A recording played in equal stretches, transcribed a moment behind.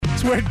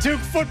It's where Duke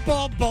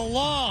football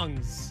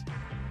belongs.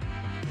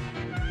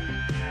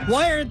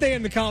 Why aren't they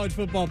in the college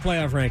football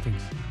playoff rankings?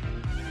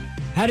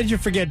 How did you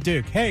forget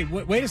Duke? Hey,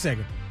 wait a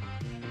second.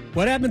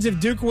 What happens if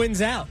Duke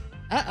wins out?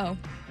 Uh-oh.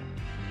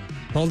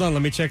 Hold on,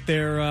 let me check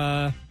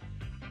their...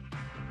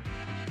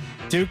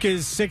 Duke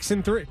is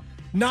 6-3.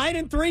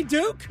 9-3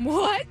 Duke?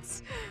 What?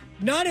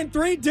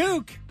 9-3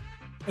 Duke.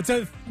 It's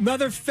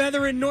another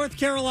feather in North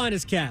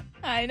Carolina's cap.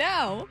 I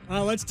know.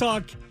 Let's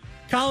talk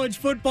college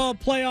football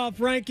playoff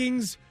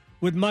rankings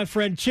with my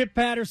friend Chip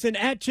Patterson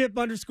at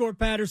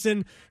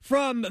Chip_Patterson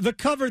from the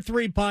Cover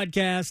 3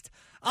 podcast.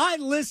 I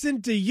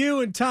listened to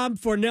you and Tom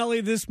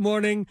Fornelli this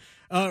morning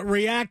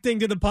reacting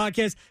to the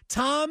podcast.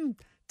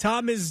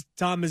 Tom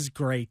is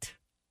great.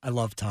 I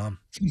love Tom.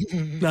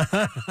 Tell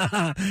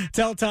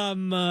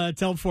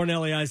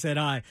Fornelli I said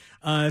hi,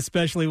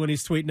 especially when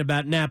he's tweeting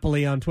about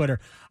Napoli on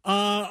Twitter.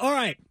 All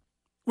right.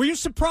 Were you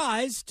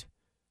surprised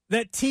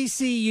that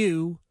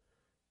TCU,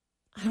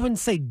 I wouldn't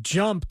say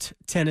jumped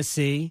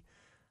Tennessee,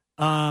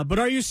 but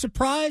are you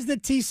surprised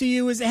that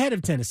TCU is ahead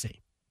of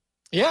Tennessee?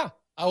 Yeah.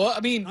 Well, I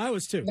mean, I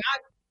was too.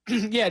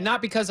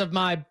 Not because of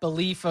my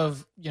belief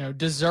of,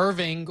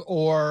 deserving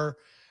or,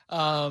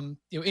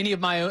 any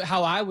of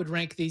how I would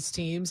rank these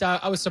teams.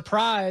 I was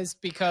surprised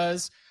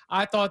because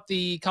I thought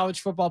the College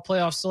Football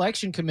Playoff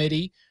Selection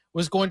Committee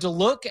was going to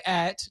look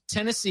at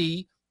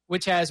Tennessee,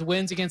 which has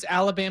wins against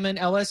Alabama and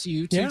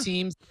LSU, two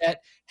teams that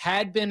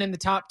had been in the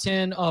top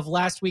 10 of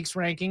last week's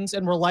rankings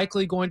and were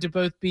likely going to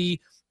both be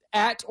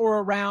at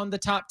or around the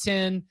top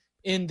 10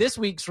 in this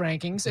week's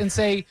rankings, and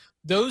say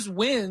those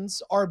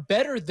wins are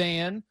better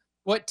than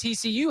what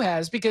TCU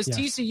has, because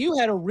TCU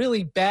had a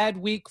really bad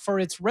week for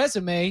its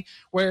resume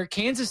where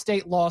Kansas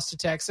State lost to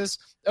Texas,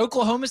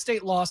 Oklahoma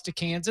State lost to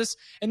Kansas,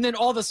 and then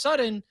all of a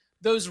sudden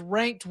those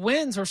ranked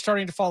wins are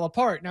starting to fall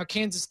apart. Now,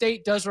 Kansas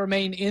State does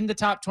remain in the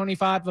top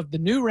 25 of the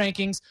new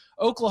rankings.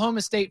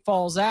 Oklahoma State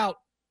falls out.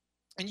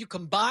 And you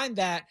combine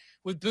that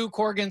with Boo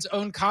Corrigan's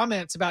own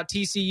comments about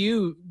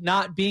TCU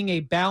not being a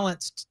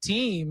balanced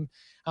team.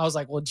 I was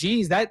like, well,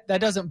 geez, that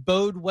doesn't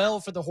bode well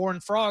for the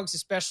Horned Frogs,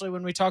 especially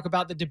when we talk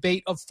about the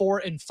debate of 4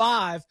 and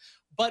 5.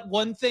 But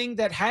one thing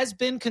that has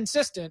been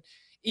consistent,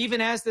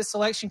 even as the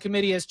selection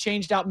committee has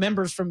changed out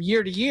members from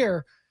year to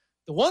year,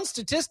 the one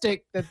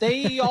statistic that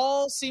they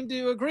all seem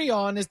to agree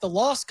on is the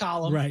loss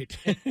column. Right.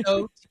 And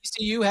so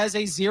TCU has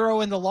a 0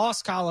 in the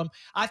loss column.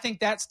 I think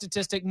that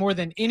statistic more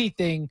than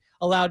anything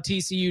allowed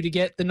TCU to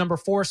get the number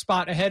 4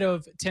 spot ahead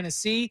of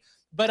Tennessee.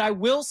 But I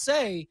will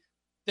say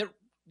that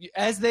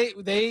as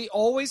they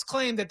always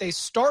claim that they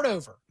start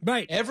over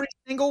every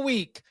single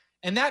week.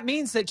 And that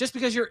means that just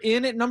because you're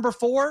in at number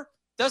 4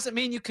 doesn't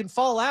mean you can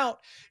fall out.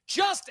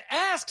 Just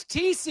ask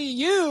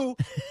TCU,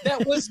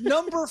 that was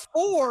number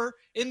 4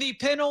 in the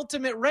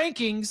penultimate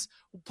rankings,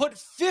 put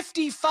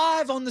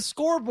 55 on the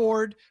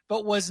scoreboard,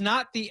 but was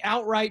not the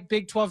outright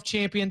Big 12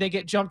 champion. They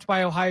get jumped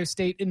by Ohio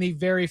State in the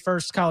very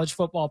first college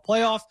football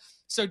playoff.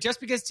 So just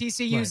because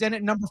TCU's in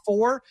at number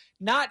 4,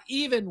 not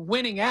even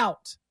winning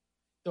out,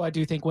 though I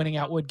do think winning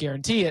out would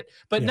guarantee it,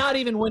 but not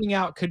even winning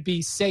out could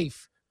be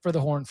safe for the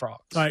Horned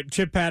Frogs. All right,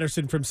 Chip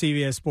Patterson from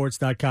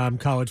CBSSports.com,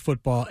 college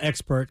football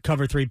expert,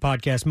 Cover 3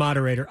 podcast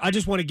moderator. I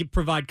just want to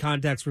provide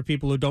context for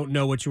people who don't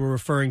know what you were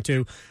referring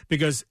to,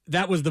 because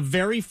that was the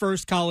very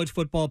first college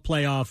football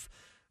playoff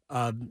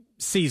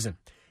season.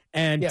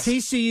 And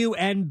TCU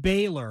and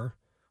Baylor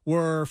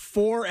were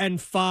 4 and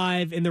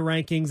 5 in the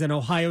rankings, and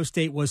Ohio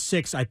State was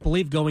 6, I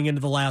believe, going into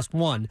the last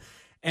one.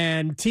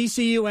 And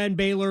TCU and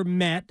Baylor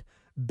met.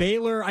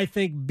 Baylor, I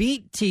think,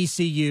 beat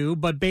TCU,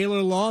 but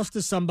Baylor lost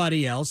to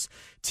somebody else.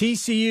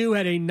 TCU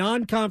had a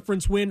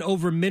non-conference win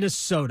over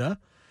Minnesota,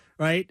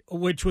 right,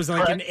 which was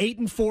like an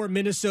 8-4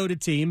 Minnesota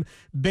team.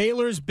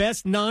 Baylor's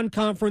best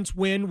non-conference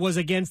win was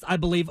against, I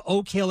believe,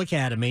 Oak Hill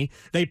Academy.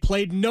 They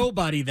played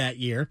nobody that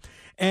year.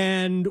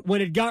 And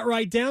when it got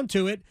right down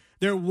to it,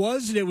 it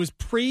was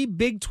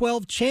pre-Big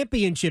 12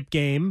 championship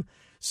game.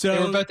 So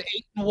they were both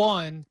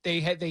 8-1.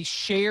 They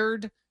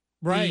shared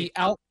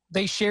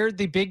They shared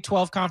the Big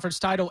 12 conference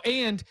title,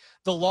 and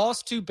the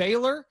loss to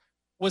Baylor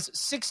was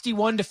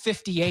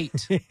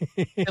 61-58.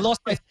 They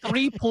lost by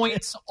 3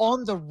 points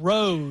on the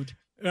road.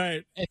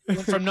 Right. And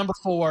went from number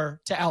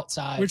 4 to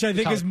outside. Which I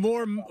think is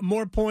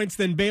more points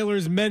than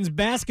Baylor's men's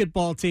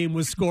basketball team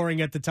was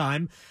scoring at the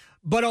time.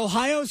 But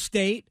Ohio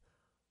State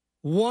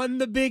won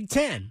the Big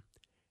Ten.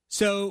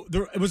 So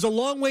it was a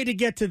long way to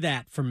get to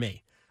that for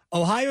me.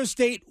 Ohio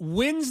State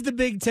wins the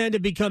Big Ten to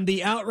become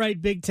the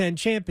outright Big Ten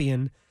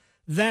champion.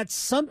 That's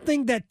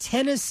something that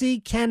Tennessee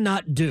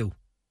cannot do,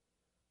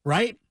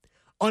 right?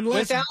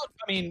 Unless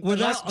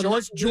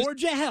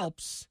Georgia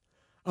helps.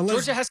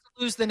 Georgia has to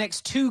lose the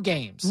next 2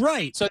 games.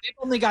 Right. So they've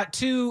only got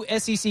 2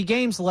 SEC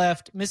games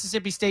left,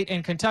 Mississippi State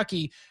and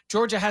Kentucky.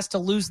 Georgia has to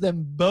lose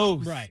them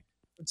both for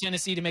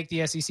Tennessee to make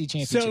the SEC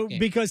championship game.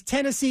 Because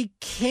Tennessee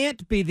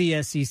can't be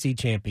the SEC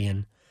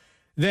champion,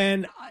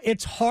 then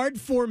it's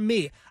hard for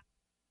me.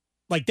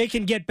 Like, they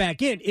can get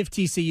back in if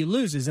TCU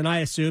loses, and I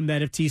assume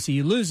that if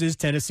TCU loses,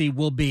 Tennessee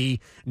will be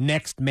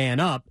next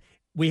man up.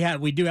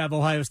 We do have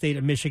Ohio State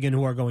and Michigan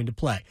who are going to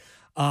play.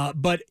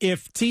 But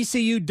if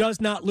TCU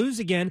does not lose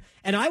again,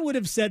 and I would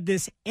have said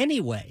this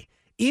anyway,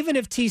 even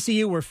if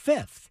TCU were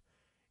fifth,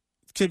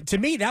 to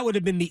me, that would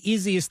have been the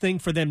easiest thing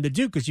for them to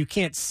do, because you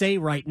can't say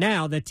right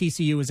now that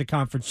TCU is a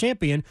conference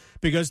champion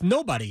because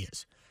nobody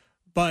is.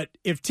 But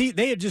if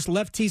they had just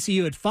left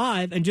TCU at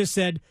 5 and just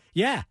said,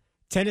 yeah,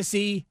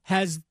 Tennessee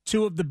has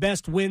 2 of the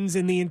best wins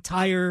in the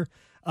entire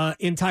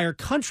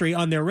country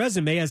on their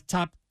resume as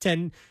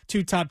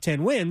two top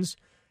 10 wins.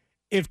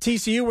 If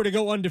TCU were to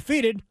go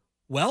undefeated,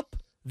 well,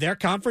 they're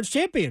conference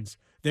champions.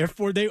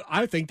 Therefore,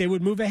 I think they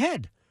would move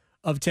ahead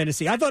of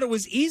Tennessee. I thought it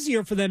was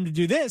easier for them to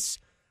do this.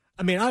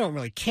 I mean, I don't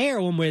really care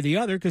one way or the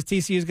other because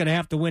TCU is going to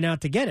have to win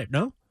out to get it,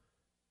 no?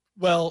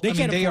 Well, they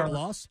can't afford a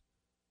loss.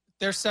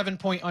 They're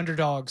 7-point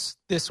underdogs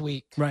this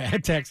week. Right,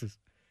 at Texas.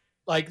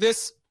 Like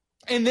this,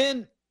 and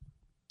then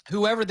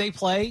whoever they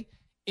play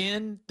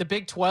in the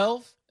Big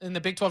 12, in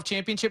the Big 12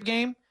 championship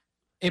game,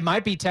 it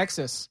might be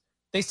Texas.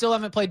 They still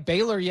haven't played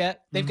Baylor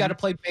yet. They've got to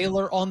play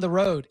Baylor on the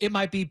road. It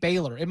might be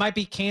Baylor. It might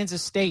be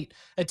Kansas State,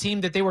 a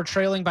team that they were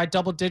trailing by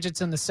double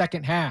digits in the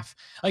second half.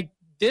 Like,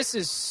 this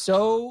is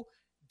so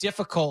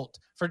difficult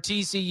for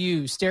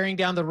TCU staring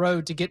down the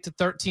road to get to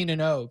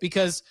 13-0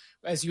 because,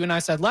 as you and I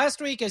said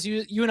last week, as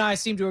you and I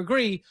seem to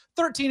agree,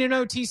 13-0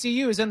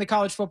 TCU is in the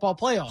college football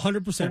playoff.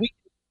 100%.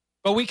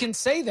 But we can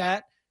say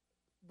that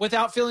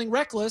without feeling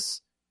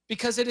reckless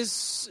because it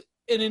is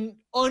an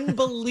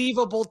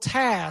unbelievable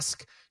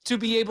task to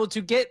be able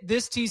to get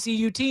this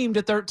TCU team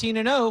to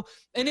 13-0.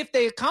 And if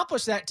they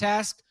accomplish that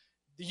task,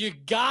 you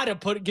got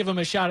to give them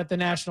a shot at the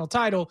national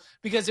title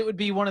because it would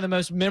be one of the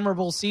most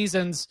memorable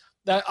seasons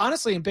that,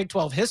 honestly, in Big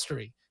 12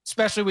 history,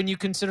 especially when you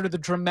consider the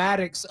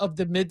dramatics of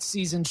the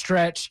midseason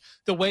stretch,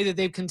 the way that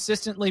they've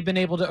consistently been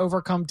able to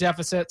overcome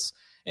deficits.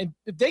 And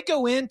if they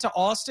go into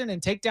Austin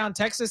and take down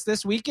Texas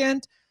this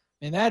weekend,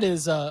 and that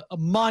is a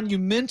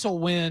monumental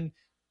win,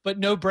 but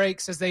no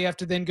breaks as they have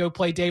to then go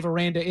play Dave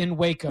Aranda in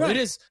Waco. Right. It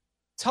is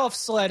tough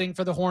sledding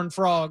for the Horned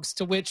Frogs,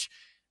 to which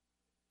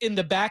in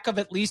the back of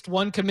at least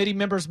one committee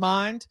member's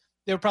mind,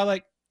 they were probably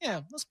like,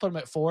 yeah, let's put them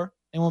at 4.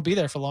 They won't be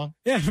there for long.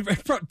 Yeah,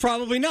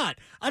 probably not.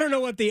 I don't know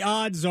what the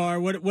odds are.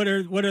 What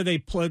are they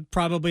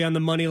probably on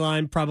the money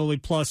line? Probably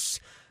plus,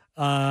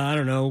 I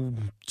don't know,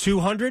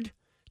 200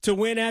 to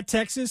win at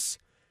Texas.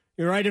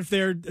 You're right. If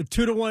they're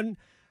 2-1,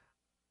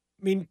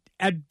 I mean,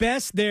 at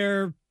best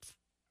they're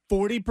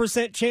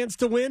 40% chance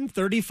to win,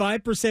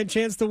 35%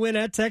 chance to win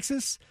at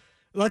Texas.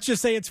 Let's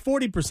just say it's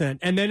 40%,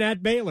 and then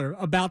at Baylor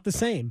about the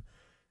same.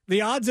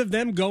 The odds of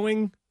them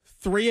going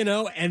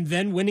 3-0 and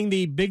then winning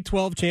the Big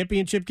 12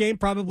 championship game,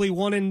 probably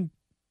 1 in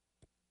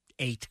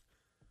 8.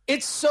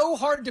 It's so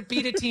hard to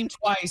beat a team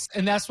twice,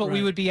 and that's what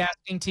we would be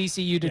asking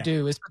TCU to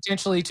do, is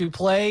potentially to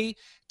play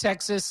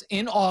Texas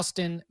in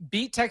Austin,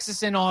 beat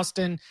Texas in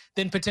Austin,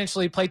 then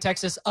potentially play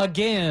Texas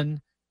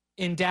again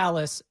in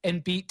Dallas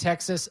and beat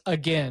Texas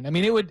again. I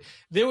mean,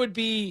 there would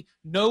be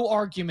no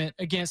argument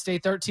against a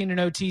 13-0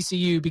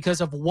 TCU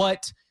because of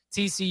what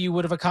TCU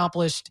would have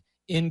accomplished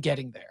in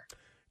getting there.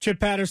 Chip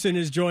Patterson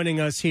is joining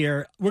us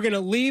here. We're going to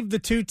leave the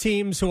 2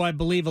 teams who I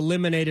believe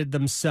eliminated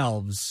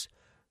themselves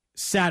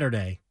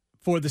Saturday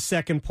for the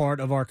second part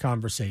of our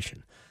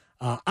conversation.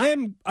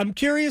 I'm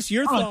curious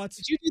your thoughts.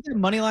 Did you do the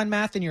moneyline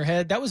math in your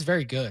head? That was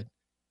very good.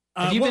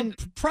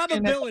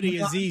 Probability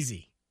is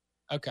easy.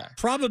 Okay.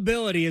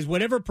 Probability is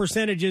whatever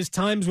percentage is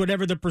times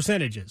whatever the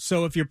percentage is.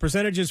 So if your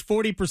percentage is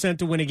 40%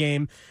 to win a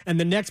game and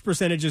the next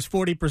percentage is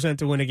 40%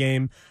 to win a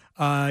game,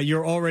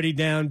 you're already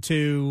down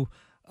to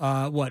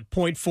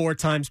 0.4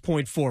 times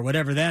 0.4,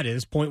 whatever that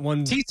is,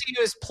 0.1.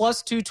 TCU is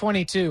plus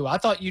 222. I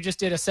thought you just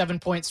did a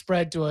 7-point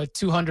spread to a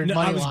 200 money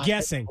line. I was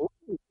guessing.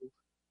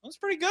 That's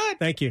pretty good.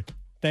 Thank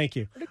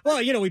you.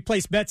 Well, we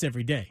place bets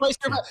every day.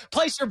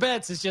 Place your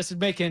bets is just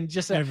making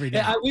every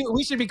day.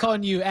 We should be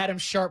calling you Adam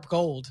Sharp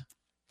Gold.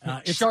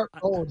 It's Sharp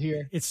Gold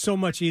here. It's so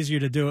much easier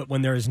to do it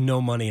when there is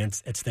no money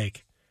at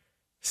stake.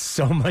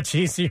 So much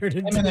easier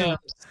to do.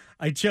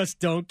 I just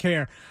don't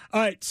care.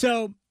 All right,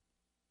 so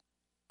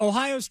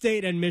Ohio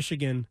State and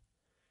Michigan,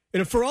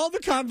 for all the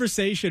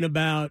conversation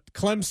about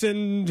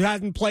Clemson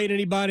hasn't played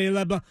anybody,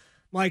 blah, blah,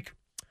 like,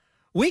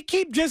 we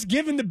keep just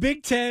giving the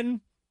Big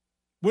Ten,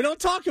 we don't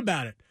talk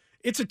about it.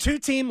 It's a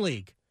 2-team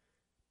league.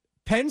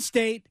 Penn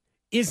State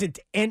isn't,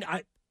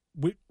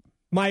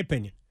 my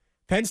opinion,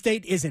 Penn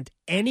State isn't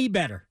any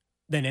better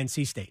than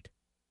NC State.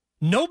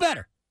 No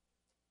better.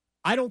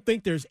 I don't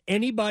think there's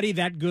anybody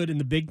that good in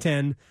the Big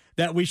Ten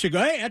that we should go,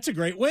 hey, that's a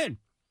great win.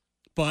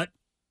 But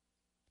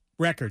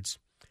records.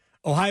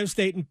 Ohio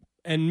State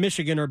and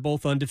Michigan are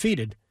both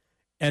undefeated,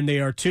 and they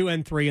are 2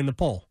 and 3 in the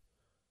poll.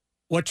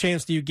 What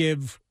chance do you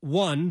give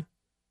one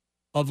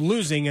of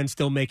losing and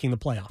still making the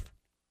playoff?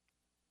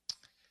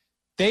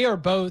 They are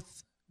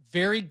both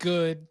very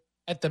good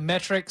at the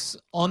metrics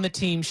on the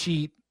team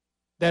sheet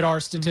that are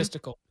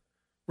statistical.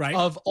 Right.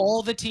 Of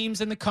all the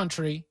teams in the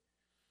country,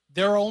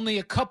 there are only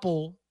a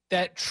couple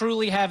that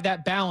truly have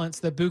that balance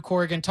that Boo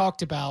Corrigan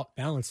talked about.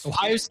 Balance.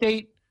 Ohio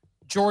State,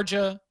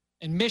 Georgia,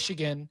 and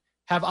Michigan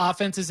have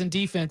offenses and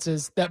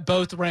defenses that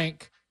both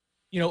rank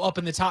up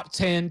in the top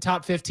 10,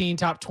 top 15,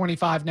 top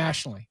 25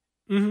 nationally.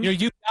 Mm-hmm.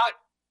 You've got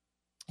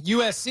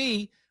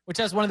USC, which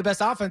has one of the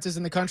best offenses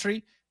in the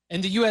country,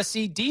 and the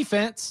USC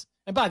defense.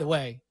 And by the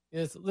way,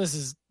 this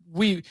is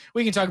we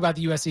can talk about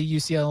the USC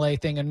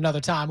UCLA thing another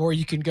time, or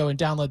you can go and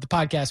download the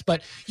podcast.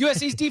 But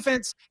USC's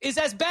defense is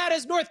as bad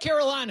as North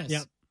Carolina's.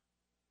 Yep.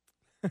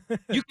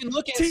 You can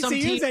look at TCU's some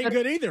teams ain't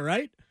good either,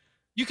 right?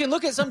 You can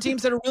look at some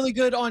teams that are really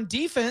good on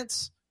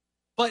defense,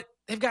 but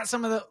they've got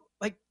some of the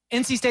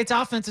NC State's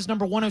offense is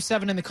number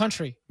 107 in the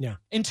country. Yeah.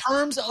 In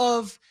terms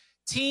of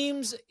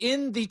teams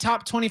in the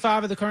top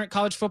 25 of the current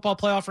college football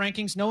playoff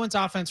rankings, no one's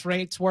offense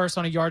rates worse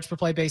on a yards per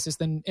play basis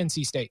than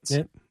NC State's.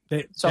 Yep.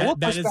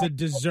 That is a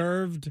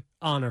deserved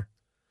honor.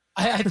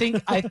 I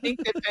think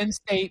that Penn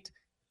State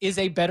is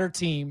a better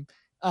team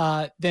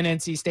than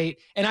NC State.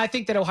 And I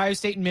think that Ohio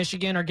State and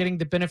Michigan are getting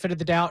the benefit of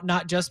the doubt,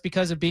 not just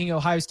because of being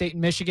Ohio State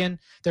and Michigan.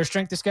 Their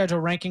strength of schedule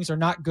rankings are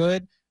not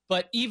good,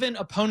 but even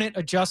opponent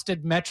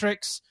adjusted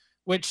metrics,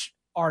 which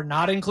are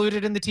not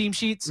included in the team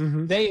sheets,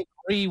 they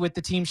agree with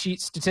the team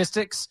sheet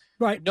statistics.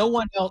 Right. No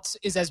one else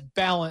is as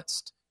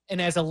balanced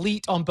and as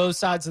elite on both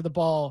sides of the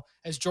ball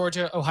as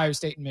Georgia, Ohio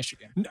State, and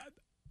Michigan.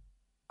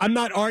 I'm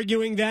not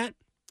arguing that.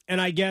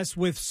 And I guess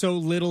with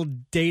so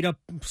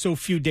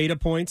few data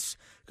points,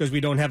 because we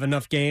don't have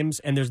enough games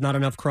and there's not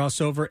enough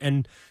crossover,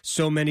 and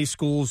so many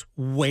schools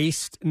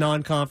waste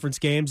non-conference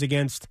games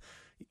against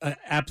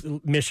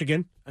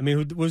Michigan. I mean,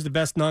 who was the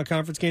best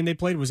non-conference game they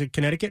played? Was it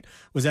Connecticut?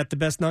 Was that the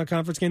best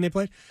non-conference game they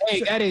played?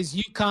 Hey, that is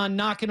UConn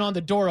knocking on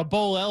the door of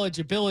bowl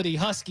eligibility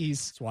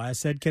Huskies. That's why I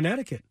said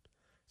Connecticut.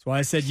 That's why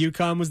I said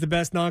UConn was the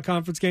best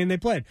non-conference game they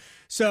played.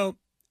 So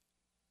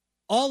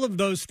all of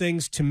those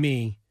things to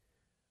me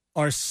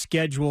are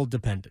schedule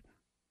dependent.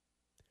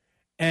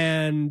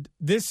 And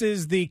this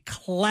is the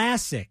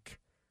classic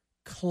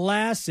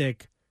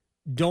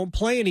don't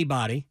play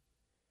anybody,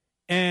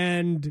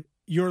 and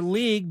your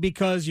league,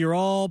 because you're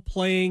all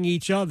playing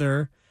each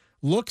other,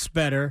 looks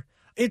better.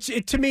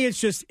 To me,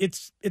 it's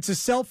a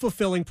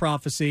self-fulfilling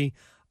prophecy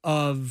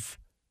of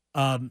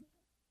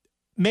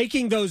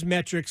making those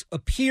metrics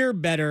appear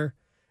better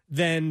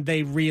than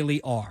they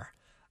really are.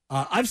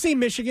 I've seen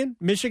Michigan.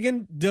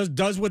 Michigan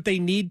does what they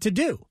need to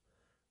do.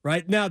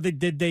 Right now,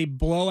 did they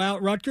blow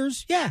out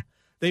Rutgers? Yeah,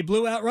 they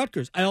blew out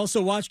Rutgers. I also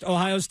watched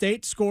Ohio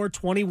State score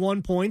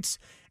 21 points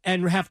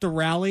and have to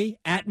rally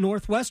at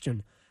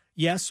Northwestern.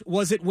 Yes,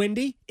 was it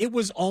windy? It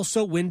was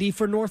also windy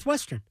for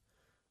Northwestern.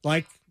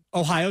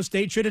 Ohio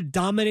State should have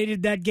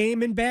dominated that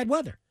game in bad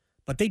weather,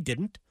 but they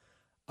didn't.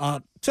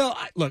 I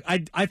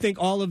think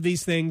all of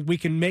these things we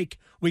can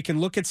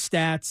look at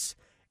stats,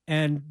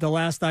 and the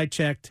last I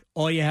checked,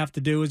 all you have to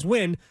do is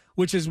win,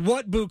 which is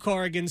what Boo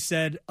Corrigan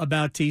said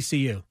about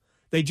TCU.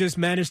 They just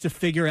managed to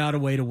figure out a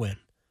way to win.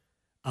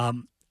 I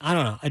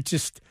don't know.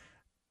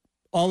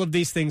 All of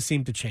these things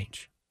seem to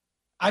change.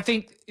 I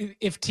think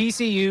if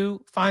TCU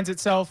finds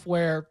itself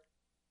where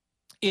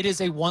it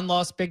is a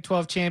one-loss Big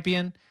 12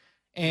 champion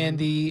and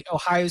the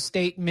Ohio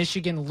State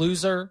Michigan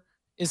loser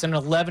is an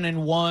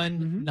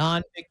 11-1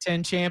 non-Big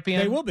 10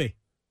 champion, they will be.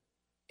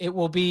 It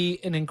will be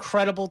an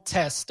incredible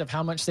test of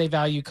how much they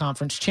value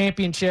conference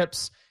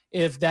championships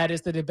if that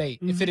is the debate.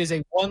 If it is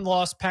a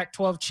one-loss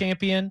Pac-12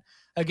 champion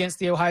against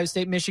the Ohio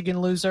State Michigan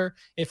loser,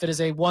 if it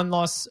is a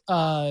one-loss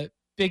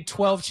Big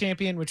 12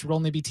 champion, which would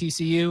only be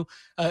TCU,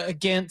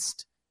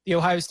 against the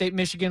Ohio State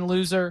Michigan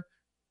loser,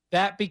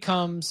 that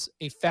becomes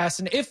a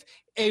fascinating. If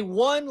a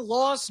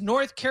one-loss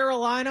North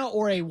Carolina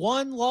or a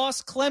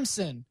one-loss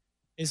Clemson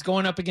is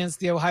going up against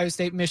the Ohio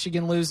State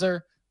Michigan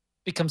loser,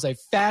 becomes a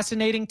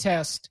fascinating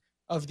test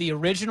of the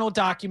original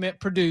document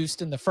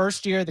produced in the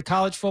first year of the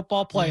college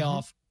football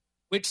playoff,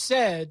 which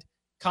said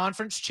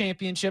conference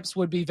championships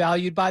would be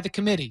valued by the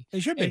committee. They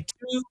should be. And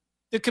to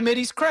the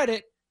committee's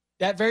credit,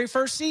 that very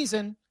first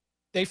season,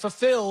 they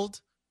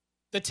fulfilled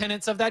the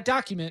tenets of that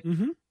document.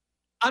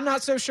 I'm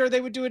not so sure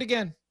they would do it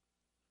again.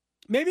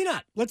 Maybe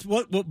not. But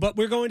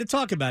we're going to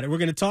talk about it. We're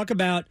going to talk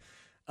about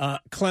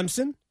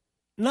Clemson,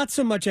 not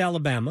so much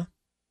Alabama,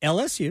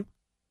 LSU,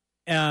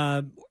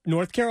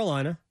 North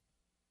Carolina,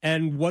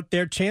 and what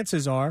their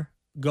chances are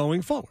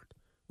going forward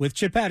with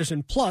Chip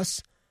Patterson.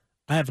 Plus,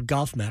 I have a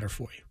golf matter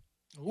for you.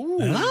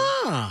 Ooh.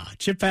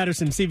 Chip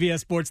Patterson,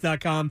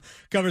 CBSSports.com,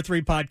 Cover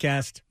 3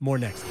 podcast. More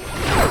next.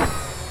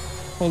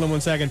 Hold on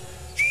one second.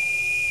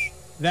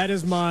 That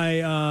is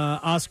my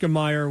Oscar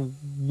Mayer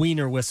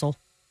Wiener whistle.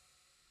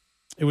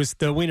 It was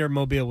the Wiener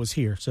Mobile was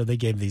here, so they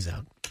gave these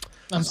out.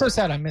 I'm so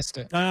sad I missed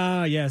it.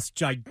 Yes,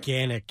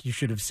 gigantic. You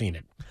should have seen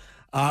it.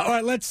 All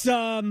right, let's.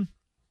 Sorry,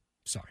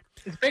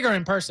 it's bigger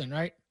in person,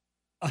 right?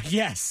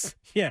 Yes,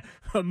 yeah.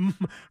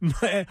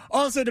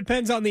 Also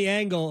depends on the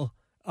angle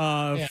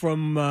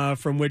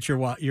from which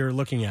you're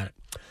looking at it.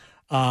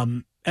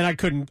 And I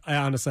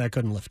honestly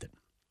couldn't lift it.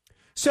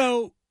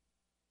 So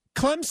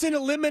Clemson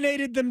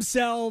eliminated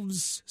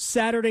themselves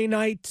Saturday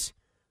night.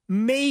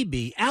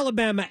 Maybe.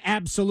 Alabama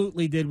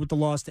absolutely did with the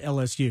loss to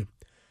LSU.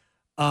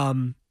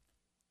 But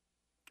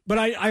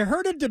I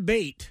heard a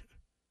debate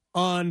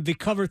on the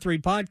Cover 3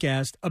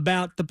 podcast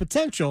about the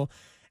potential,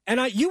 And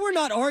you were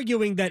not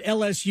arguing that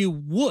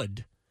LSU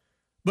would,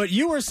 but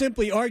you were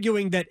simply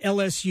arguing that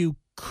LSU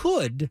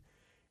could,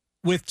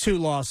 with 2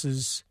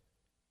 losses,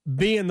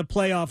 be in the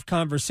playoff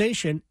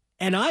conversation.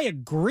 And I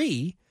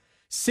agree,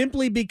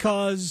 simply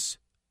because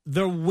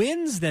the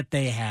wins that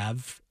they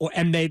have,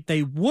 and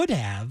they would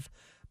have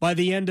by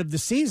the end of the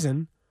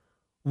season,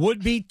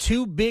 would be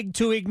too big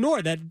to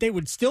ignore. That they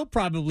would still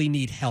probably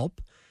need help.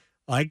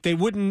 Like they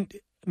wouldn't,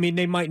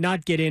 they might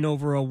not get in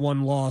over a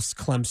 1-loss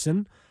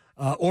Clemson,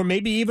 or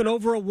maybe even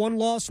over a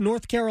 1-loss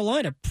North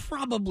Carolina.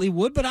 Probably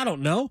would, but I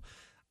don't know.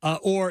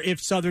 Or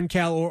if Southern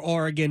Cal or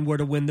Oregon were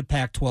to win the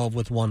Pac-12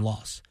 with 1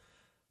 loss.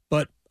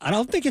 But I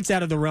don't think it's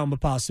out of the realm of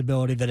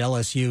possibility that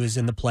LSU is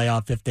in the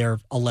playoff if they're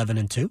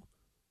 11-2.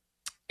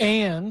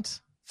 And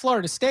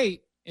Florida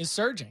State is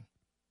surging.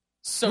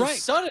 So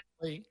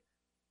suddenly,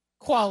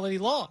 quality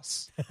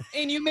loss.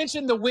 And you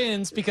mentioned the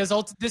wins, because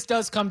this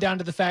does come down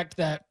to the fact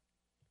that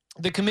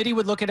the committee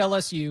would look at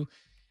LSU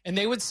and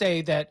they would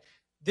say that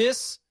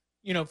this,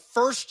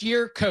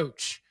 first-year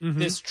coach,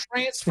 this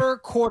transfer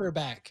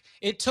quarterback,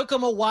 it took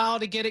them a while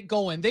to get it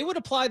going. They would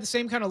apply the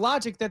same kind of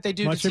logic that they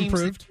do Much to teams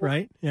improved,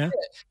 right? Yeah.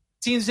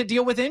 Teams that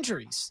deal with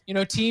injuries,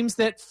 teams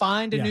that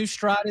find a new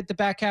stride at the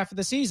back half of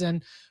the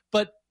season.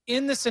 But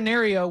in the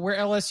scenario where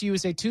LSU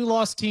is a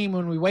 2-loss team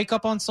when we wake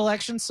up on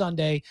Selection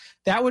Sunday,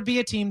 that would be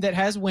a team that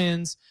has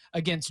wins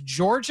against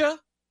Georgia,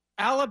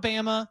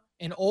 Alabama,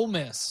 and Ole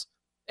Miss.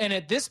 And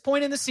at this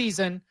point in the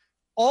season,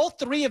 all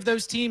 3 of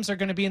those teams are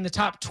going to be in the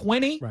top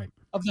 20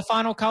 of the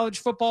final college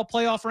football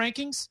playoff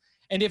rankings.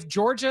 And if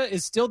Georgia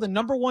is still the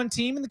number 1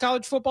 team in the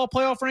college football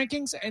playoff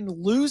rankings and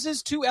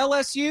loses to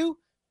LSU,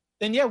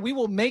 then we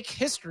will make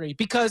history,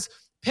 because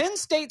Penn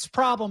State's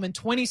problem in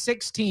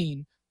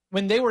 2016,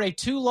 when they were a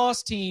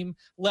 2-loss team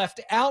left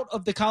out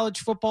of the college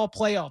football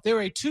playoff, they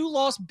were a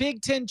 2-loss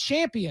Big Ten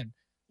champion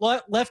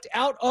left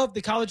out of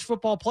the college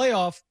football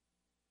playoff.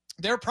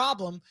 Their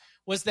problem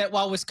was that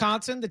while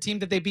Wisconsin, the team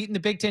that they beat in the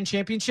Big Ten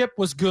championship,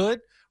 was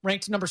good,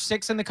 ranked number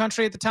 6 in the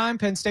country at the time,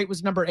 Penn State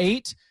was number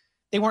 8,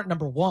 they weren't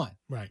number 1.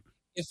 Right.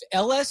 If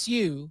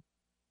LSU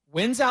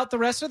wins out the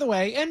rest of the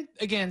way, and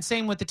again,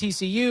 same with the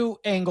TCU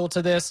angle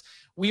to this,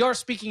 we are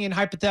speaking in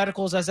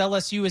hypotheticals, as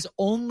LSU is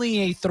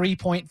only a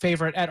 3-point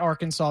favorite at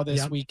Arkansas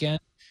this weekend.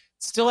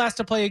 Still has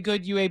to play a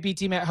good UAB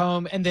team at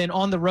home, and then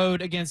on the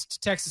road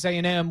against Texas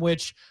A&M,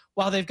 which,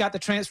 while they've got the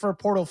transfer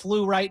portal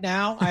flu right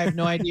now, I have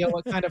no idea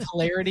what kind of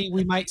hilarity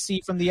we might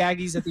see from the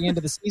Aggies at the end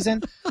of the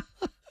season.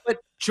 But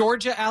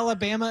Georgia,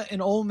 Alabama,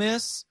 and Ole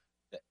Miss,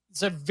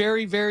 it's a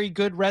very, very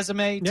good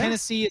resume. Yeah.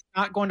 Tennessee is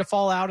not going to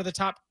fall out of the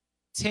top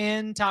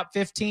 10, top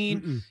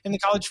 15 in the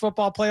college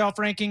football playoff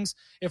rankings.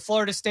 If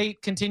Florida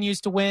State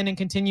continues to win and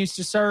continues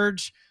to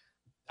surge,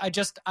 I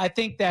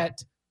think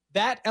that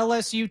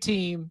LSU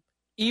team,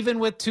 even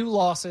with 2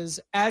 losses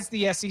as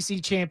the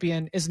SEC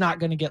champion, is not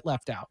going to get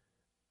left out.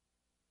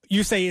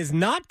 You say is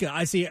not good.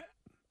 I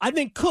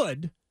think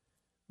could,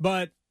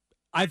 but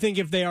I think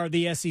if they are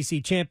the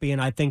SEC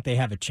champion, I think they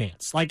have a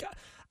chance. Like,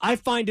 I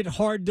find it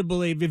hard to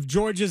believe if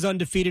Georgia's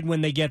undefeated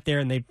when they get there,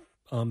 and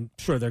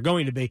sure they're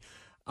going to be,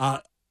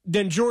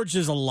 then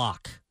Georgia's a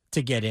lock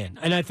to get in.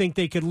 And I think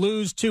they could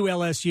lose to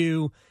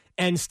LSU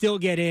and still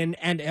get in,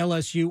 and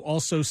LSU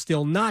also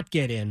still not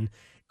get in.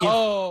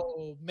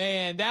 Oh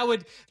man, that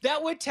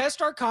would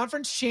test our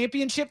conference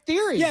championship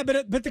theory. Yeah,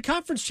 but the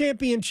conference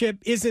championship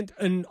isn't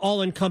an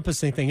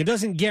all-encompassing thing. It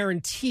doesn't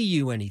guarantee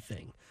you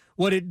anything.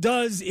 What it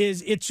does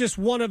is it's just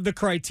one of the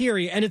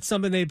criteria, and it's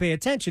something they pay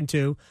attention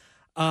to.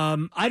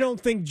 I don't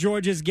think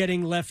Georgia's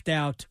getting left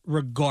out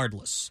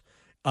regardless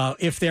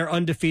if they're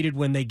undefeated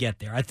when they get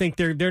there. I think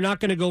they're not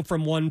going to go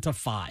from 1 to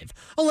 5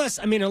 unless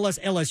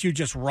LSU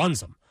just runs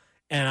them.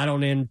 And I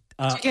don't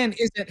again,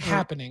 isn't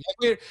happening.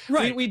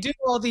 We do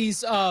all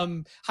these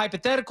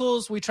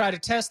hypotheticals. We try to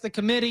test the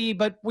committee,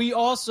 but we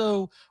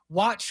also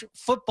watch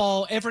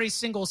football every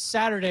single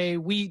Saturday.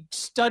 We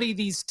study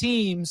these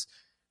teams.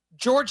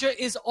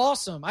 Georgia is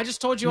awesome. I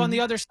just told you on the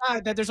other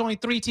side that there's only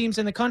 3 teams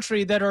in the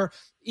country that are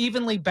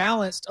evenly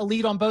balanced,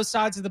 elite on both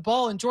sides of the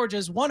ball, and Georgia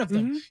is one of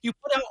them. You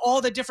put out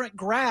all the different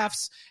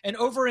graphs, and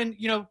over in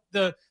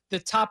the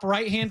top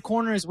right-hand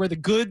corner is where the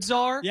goods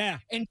are. Yeah.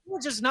 And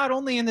Georgia's not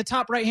only in the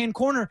top right-hand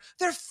corner,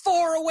 they're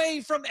far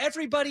away from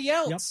everybody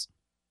else.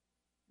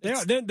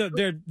 Yep.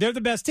 They're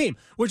the best team,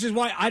 which is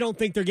why I don't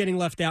think they're getting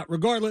left out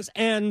regardless.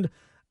 And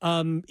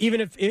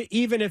even if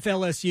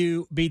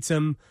LSU beats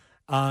them,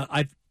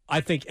 I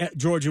think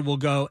Georgia will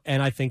go,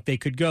 and I think they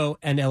could go,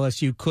 and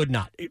LSU could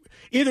not.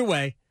 Either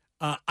way,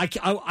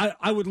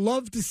 I would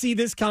love to see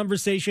this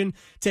conversation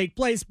take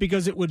place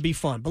because it would be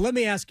fun. But let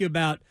me ask you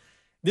about,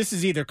 this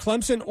is either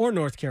Clemson or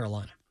North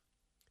Carolina.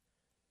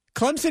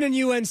 Clemson and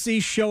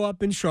UNC show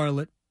up in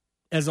Charlotte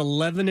as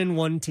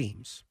 11-1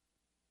 teams.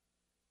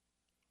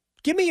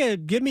 Give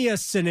me a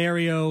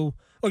scenario,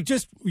 or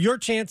just your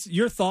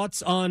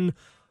thoughts on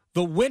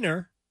the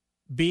winner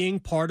being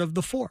part of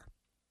the 4.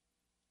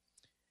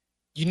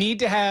 You need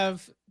to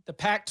have the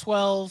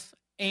Pac-12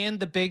 and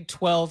the Big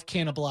 12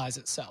 cannibalize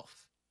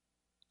itself.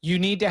 You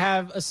need to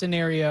have a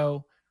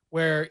scenario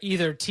where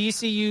either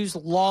TCU's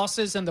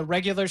losses in the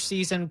regular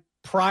season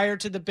prior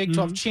to the Big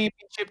 12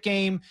 championship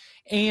game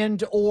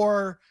and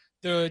or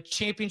the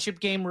championship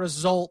game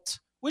result,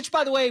 which,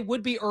 by the way,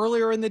 would be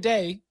earlier in the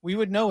day. We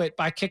would know it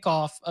by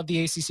kickoff of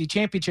the ACC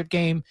championship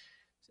game,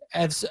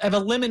 have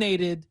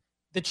eliminated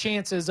the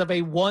chances of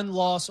a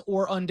one-loss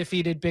or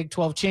undefeated Big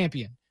 12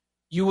 champion.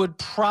 You would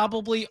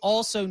probably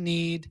also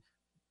need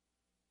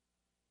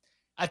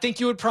 – I think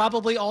you would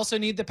probably also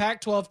need the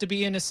Pac-12 to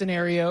be in a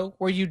scenario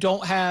where you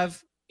don't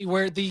have –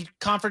 where the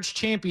conference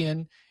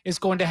champion is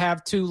going to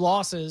have 2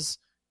 losses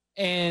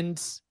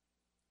and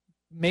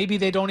maybe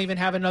they don't even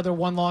have another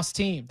one-loss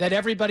team, that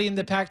everybody in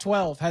the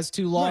Pac-12 has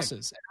 2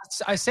 losses.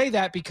 Right. I say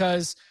that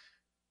because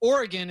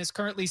Oregon is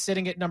currently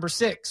sitting at number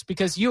 6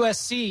 because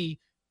USC,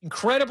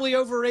 incredibly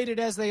overrated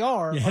as they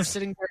are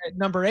sitting there at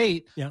number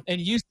 8, and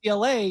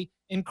UCLA,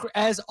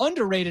 as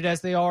underrated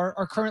as they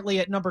are currently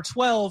at number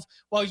 12,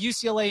 while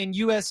UCLA and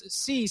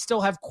USC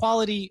still have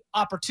quality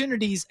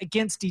opportunities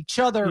against each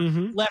other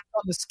left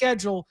on the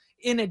schedule,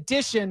 in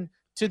addition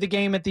to the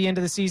game at the end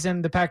of the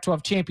season, the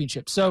Pac-12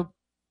 championship. So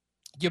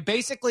you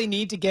basically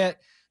need to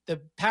get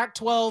the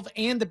Pac-12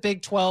 and the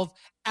Big 12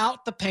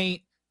 out the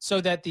paint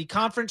so that the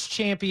conference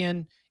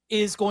champion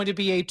is going to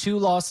be a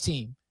 2-loss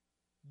team.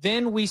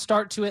 Then we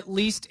start to at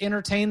least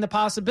entertain the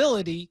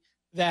possibility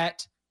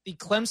that the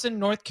Clemson,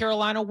 North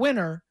Carolina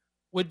winner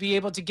would be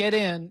able to get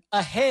in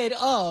ahead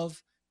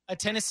of a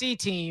Tennessee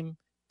team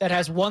that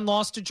has 1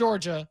 loss to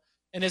Georgia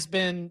and has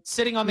been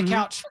sitting on the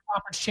couch for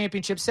conference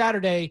championship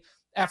Saturday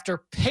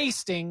after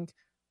pasting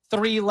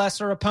 3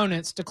 lesser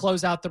opponents to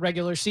close out the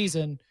regular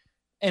season.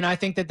 And I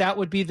think that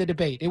would be the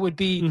debate. It would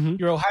be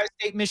your Ohio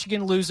State,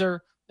 Michigan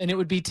loser, and it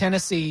would be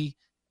Tennessee.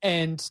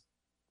 And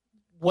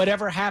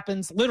whatever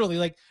happens literally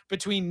like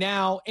between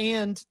now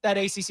and that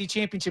ACC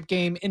championship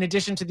game, in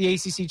addition to the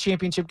ACC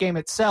championship game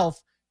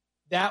itself,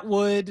 that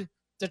would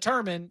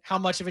determine how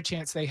much of a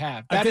chance they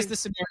have. That is the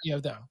scenario,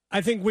 though.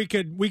 I think we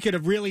could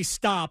have really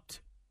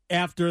stopped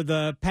after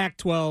the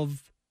Pac-12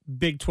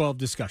 Big 12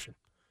 discussion,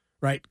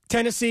 right?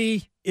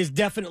 Tennessee is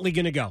definitely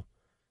going to go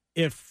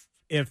if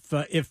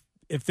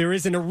there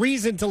isn't a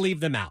reason to leave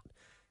them out.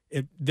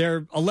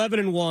 They're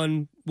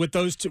 11-1 with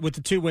with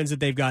the 2 wins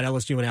that they've got,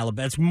 LSU and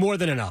Alabama. That's more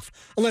than enough,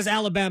 unless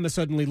Alabama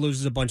suddenly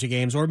loses a bunch of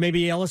games, or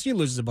maybe LSU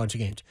loses a bunch of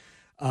games.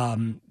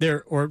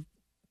 They're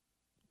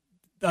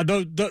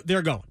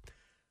going.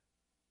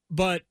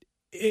 But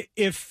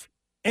if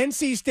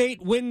NC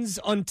State wins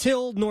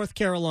until North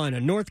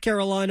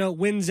Carolina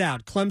wins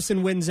out,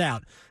 Clemson wins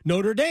out,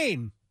 Notre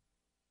Dame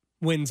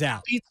wins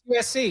out, beats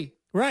USC,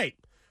 right?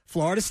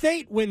 Florida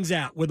State wins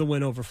out with a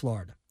win over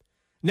Florida.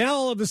 Now,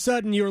 all of a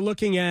sudden, you're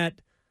looking at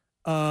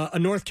a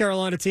North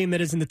Carolina team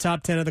that is in the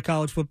top 10 of the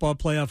college football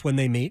playoff when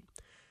they meet.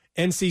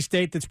 NC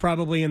State that's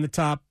probably in the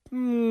top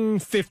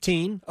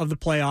 15 of the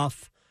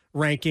playoff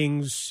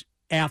rankings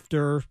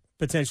after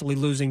potentially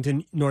losing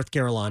to North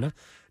Carolina.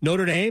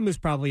 Notre Dame is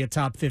probably a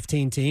top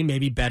 15 team,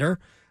 maybe better,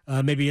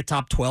 maybe a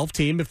top 12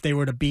 team if they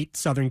were to beat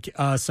Southern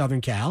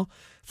Cal.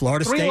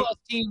 Florida State. 3 lost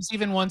teams,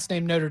 even once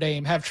named Notre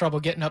Dame, have trouble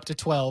getting up to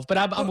 12, but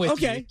I'm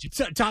with you. Okay,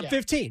 so top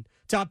 15.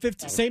 Top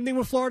 15. Same thing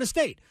with Florida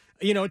State.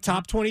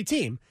 Top 20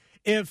 team.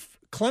 If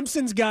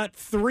Clemson's got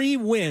 3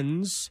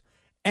 wins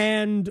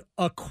and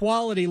a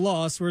quality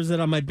loss, where is it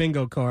on my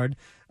bingo card?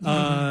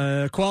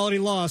 Quality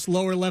loss,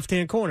 lower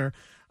left-hand corner.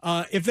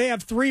 If they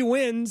have 3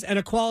 wins and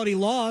a quality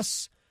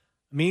loss,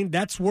 I mean,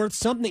 that's worth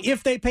something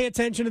if they pay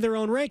attention to their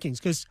own rankings.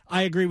 Because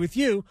I agree with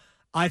you.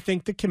 I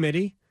think the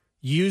committee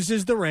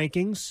uses the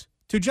rankings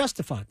to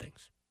justify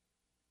things.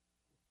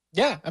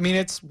 Yeah, I mean,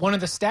 it's one of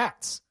the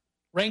stats.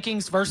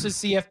 Rankings versus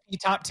CFP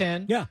top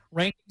 10. Yeah.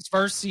 Rankings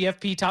versus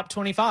CFP top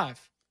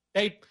 25.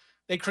 They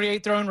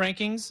create their own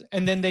rankings,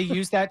 and then they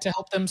use that to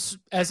help them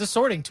as a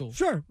sorting tool.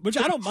 Sure, which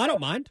I don't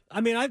mind. I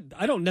mean,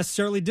 I don't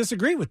necessarily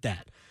disagree with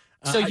that.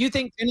 So you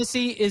think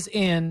Tennessee is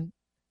in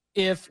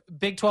if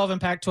Big 12 and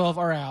Pac-12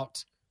 are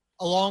out,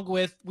 along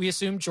with, we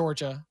assume,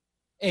 Georgia,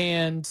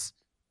 and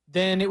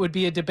then it would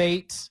be a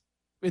debate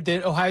with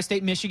the Ohio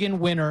State-Michigan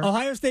winner.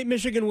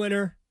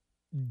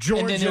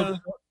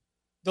 Georgia.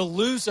 The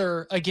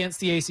loser against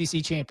the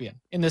ACC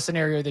champion in the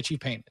scenario that you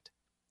painted.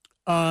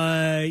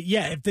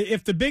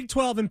 If the Big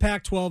 12 and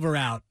Pac-12 are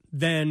out,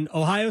 then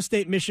Ohio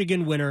State,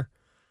 Michigan winner,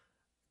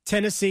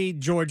 Tennessee,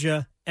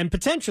 Georgia, and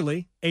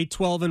potentially a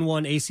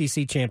 12-1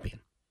 ACC champion.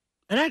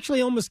 And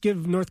actually almost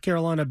give North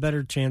Carolina a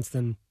better chance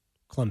than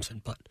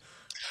Clemson. But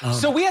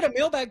so we had a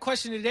mailbag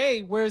question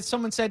today where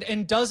someone said,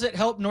 and does it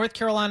help North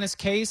Carolina's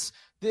case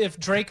if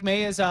Drake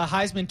May is a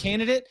Heisman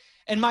candidate?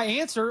 And my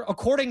answer,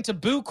 according to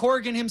Boo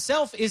Corrigan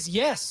himself, is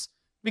yes.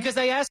 Because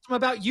they asked him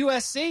about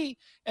USC,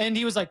 and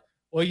he was like,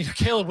 well,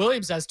 Caleb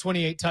Williams has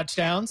 28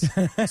 touchdowns. So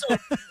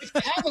if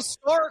you have a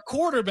star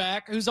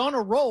quarterback who's on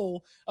a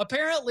roll,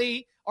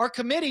 apparently our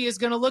committee is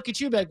going to look at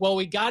you like, well,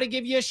 we got to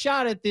give you a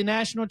shot at the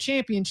national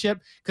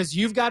championship because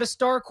you've got a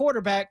star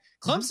quarterback.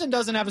 Clemson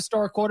doesn't have a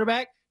star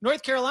quarterback.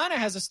 North Carolina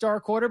has a star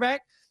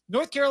quarterback.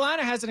 North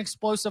Carolina has an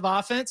explosive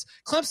offense.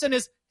 Clemson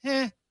is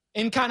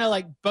in kind of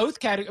like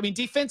both categories. I mean,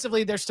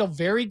 defensively, they're still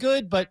very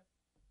good, but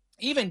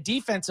even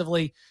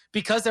defensively,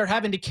 because they're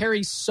having to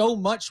carry so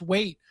much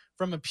weight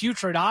from a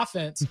putrid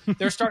offense,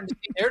 they're starting to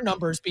see their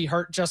numbers be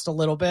hurt just a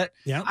little bit.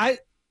 Yeah.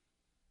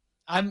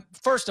 I'm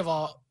first of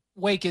all,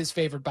 Wake is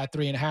favored by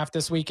 3.5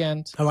 this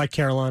weekend. I like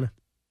Carolina.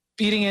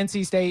 Beating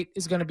NC State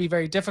is going to be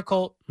very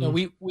difficult. You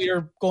know, we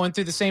are going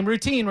through the same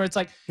routine where it's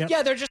like,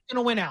 yeah, they're just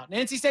going to win out.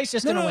 And NC State's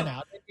just going to win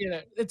out. You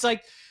know, it's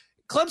like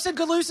Clemson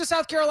could lose to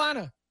South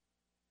Carolina.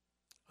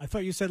 I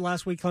thought you said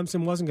last week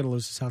Clemson wasn't going to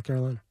lose to South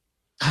Carolina.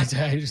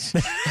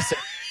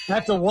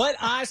 After what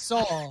I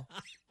saw,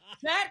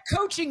 that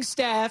coaching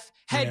staff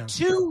had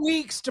 2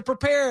 weeks to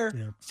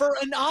prepare for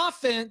an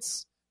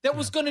offense that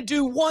was going to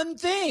do one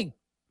thing.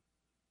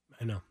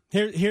 I know.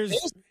 Here's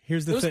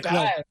the thing.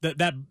 Well,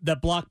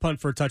 that block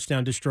punt for a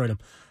touchdown destroyed them.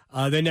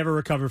 They never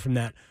recovered from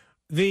that.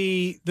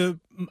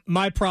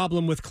 My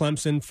problem with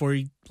Clemson for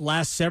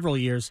last several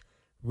years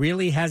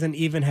really hasn't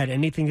even had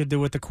anything to do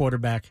with the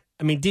quarterback.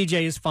 I mean,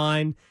 DJ is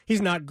fine.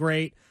 He's not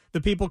great. The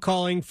people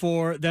calling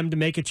for them to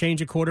make a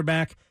change of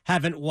quarterback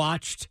haven't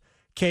watched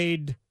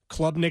Cade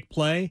Klubnik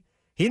play.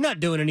 He's not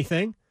doing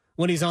anything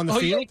when he's on the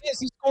field. Yeah,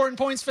 he's scoring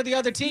points for the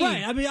other team.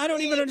 Right. I mean, I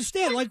don't even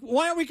understand. Like,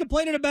 why are we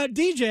complaining about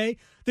DJ?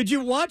 Did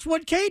you watch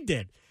what Cade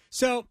did?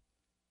 So,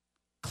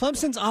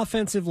 Clemson's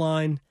offensive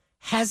line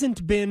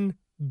hasn't been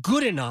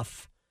good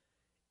enough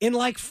in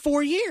like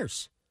 4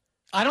 years.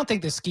 I don't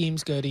think the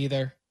scheme's good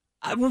either.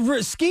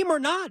 Scheme or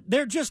not,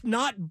 they're just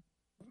not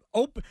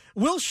open.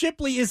 Will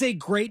Shipley is a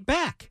great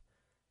back,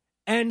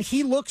 and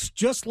he looks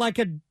just like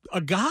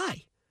a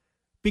guy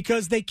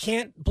because they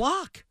can't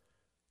block.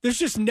 There's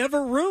just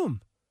never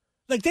room.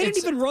 Like, they didn't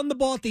even run the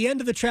ball at the end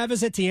of the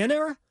Travis Etienne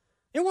era.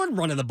 They weren't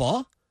running the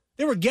ball.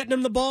 They were getting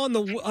him the ball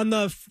on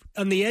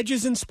the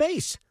edges in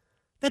space.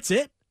 That's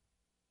it.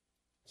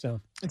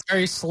 So it's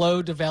very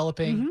slow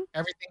developing. Mm-hmm.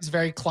 Everything's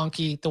very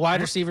clunky. The wide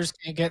receivers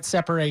can't get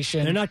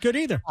separation. They're not good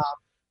either.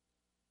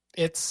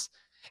 It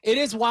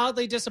is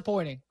wildly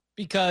disappointing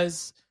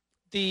because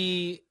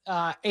the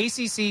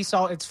ACC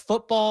saw its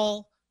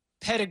football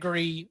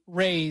pedigree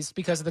raised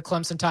because of the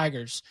Clemson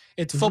Tigers.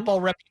 Its football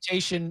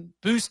reputation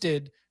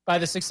boosted by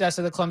the success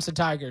of the Clemson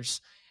Tigers.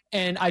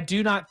 And I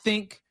do not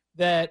think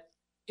that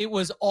it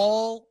was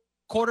all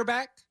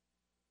quarterback,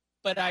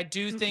 but I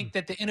do think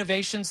that the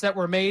innovations that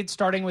were made,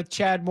 starting with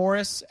Chad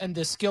Morris and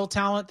the skill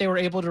talent they were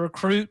able to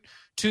recruit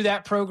to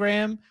that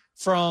program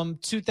from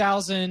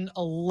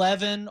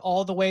 2011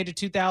 all the way to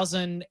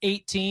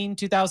 2018,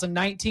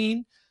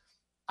 2019,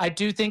 I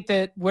do think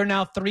that we're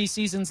now 3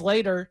 seasons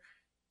later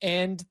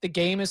and the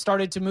game has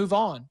started to move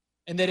on.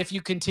 And that if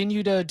you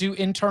continue to do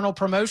internal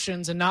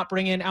promotions and not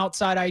bring in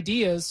outside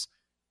ideas,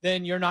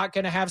 then you're not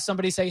going to have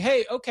somebody say,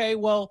 hey, okay,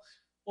 well,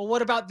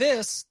 what about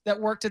this that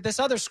worked at this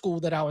other school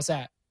that I was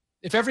at?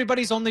 If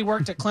everybody's only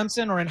worked at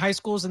Clemson or in high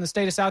schools in the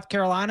state of South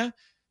Carolina,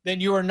 then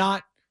you are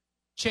not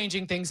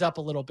changing things up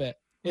a little bit.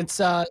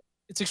 It's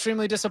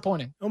extremely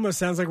disappointing. Almost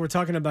sounds like we're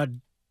talking about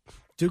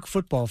Duke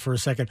football for a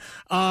second.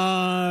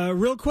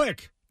 Real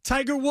quick,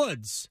 Tiger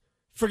Woods.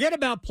 Forget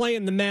about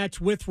playing the match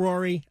with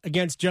Rory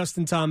against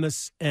Justin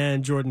Thomas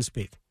and Jordan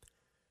Spieth.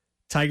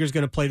 Tiger's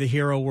going to play the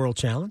Hero World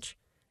Challenge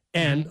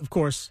and, of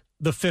course,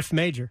 the 5th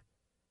major,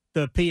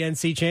 the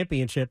PNC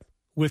Championship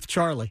with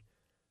Charlie.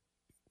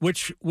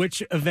 Which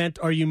event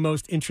are you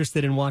most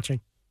interested in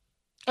watching?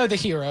 Oh, the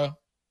Hero.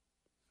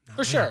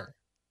 For sure.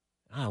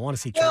 I want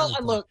to see Charlie.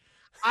 Well, look,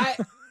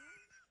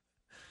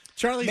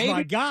 Charlie's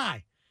my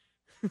guy.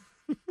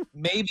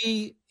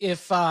 Maybe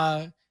if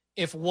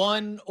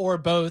one or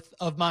both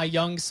of my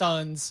young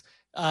sons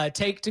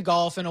take to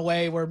golf in a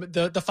way where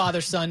the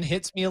father-son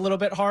hits me a little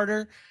bit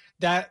harder,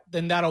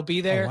 then that'll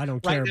be there. I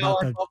don't care about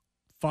the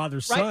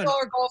father-son. Right now,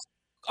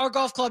 our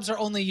golf clubs are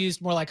only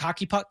used more like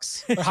hockey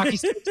pucks or hockey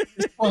sticks at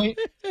this point.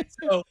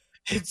 So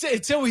it's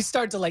until we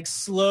start to like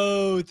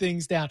slow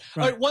things down.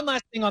 Right. All right, one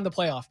last thing on the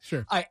playoff.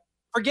 Sure. I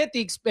forget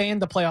the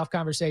expand the playoff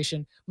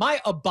conversation.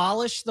 My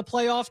abolish the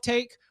playoff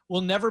take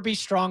will never be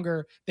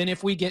stronger than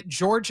if we get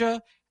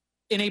Georgia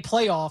in a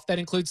playoff that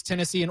includes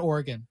Tennessee and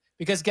Oregon.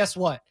 Because guess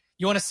what?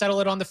 You want to settle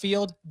it on the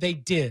field? They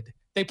did.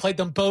 They played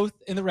them both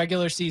in the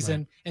regular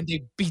season, and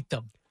they beat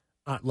them.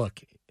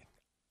 Look,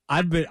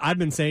 I've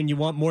been saying you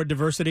want more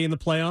diversity in the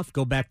playoff,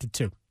 go back to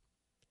 2.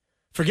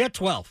 Forget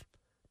 12.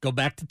 Go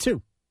back to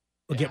 2.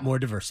 We'll get more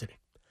diversity.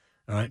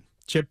 All right.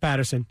 Chip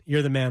Patterson,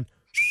 you're the man.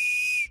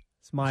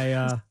 It's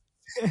my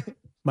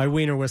my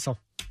wiener whistle.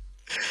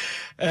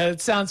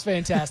 It sounds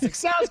fantastic.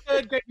 Sounds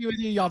good. Great to be with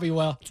you. Y'all be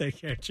well. Take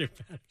care, Chip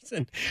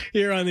Patterson.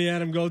 Here on the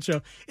Adam Gold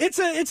Show. It's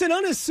an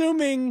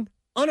unassuming,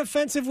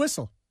 unoffensive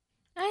whistle.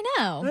 I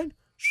know.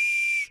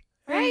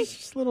 Right?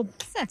 It's little.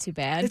 It's not too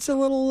bad. It's a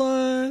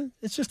little.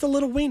 It's just a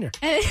little wiener.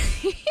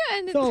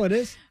 That's all it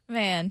is.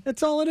 Man.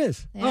 That's all it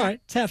is. Yeah. All right.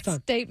 It's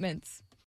halftime. Statements.